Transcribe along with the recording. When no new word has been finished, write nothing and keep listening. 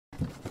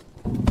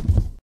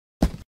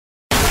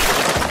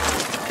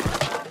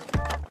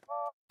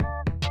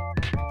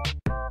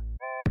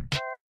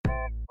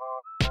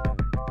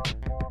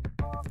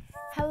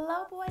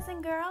Hello, boys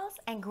and girls,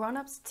 and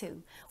grown-ups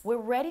too. We're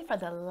ready for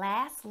the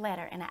last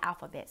letter in the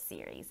alphabet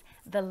series,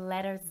 the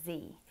letter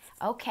Z.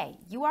 Okay,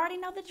 you already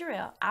know the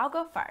drill. I'll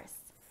go first.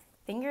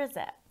 Fingers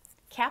up.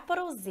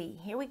 Capital Z.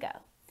 Here we go.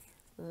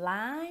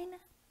 Line,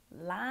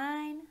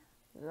 line,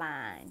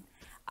 line.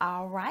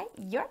 All right,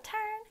 your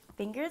turn.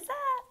 Fingers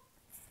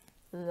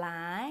up.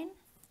 Line,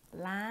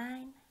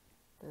 line,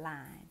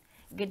 line.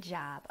 Good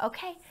job.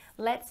 Okay,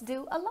 let's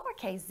do a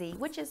lowercase z,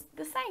 which is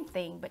the same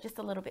thing, but just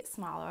a little bit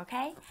smaller,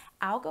 okay?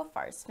 I'll go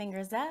first.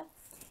 Fingers up.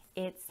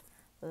 It's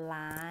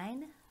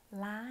line,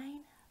 line,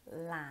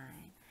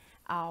 line.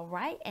 All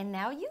right, and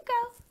now you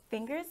go.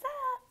 Fingers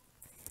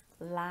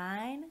up.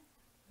 Line,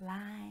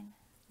 line,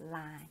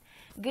 line.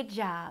 Good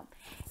job.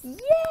 Yay!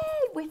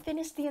 We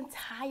finished the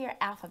entire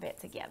alphabet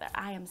together.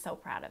 I am so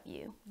proud of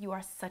you. You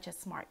are such a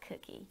smart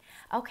cookie.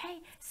 Okay,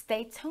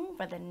 stay tuned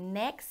for the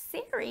next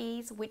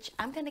series, which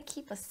I'm going to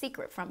keep a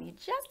secret from you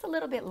just a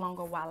little bit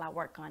longer while I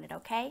work on it,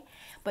 okay?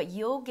 But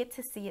you'll get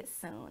to see it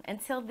soon.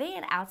 Until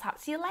then, I'll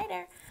talk to you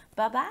later.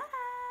 Bye-bye.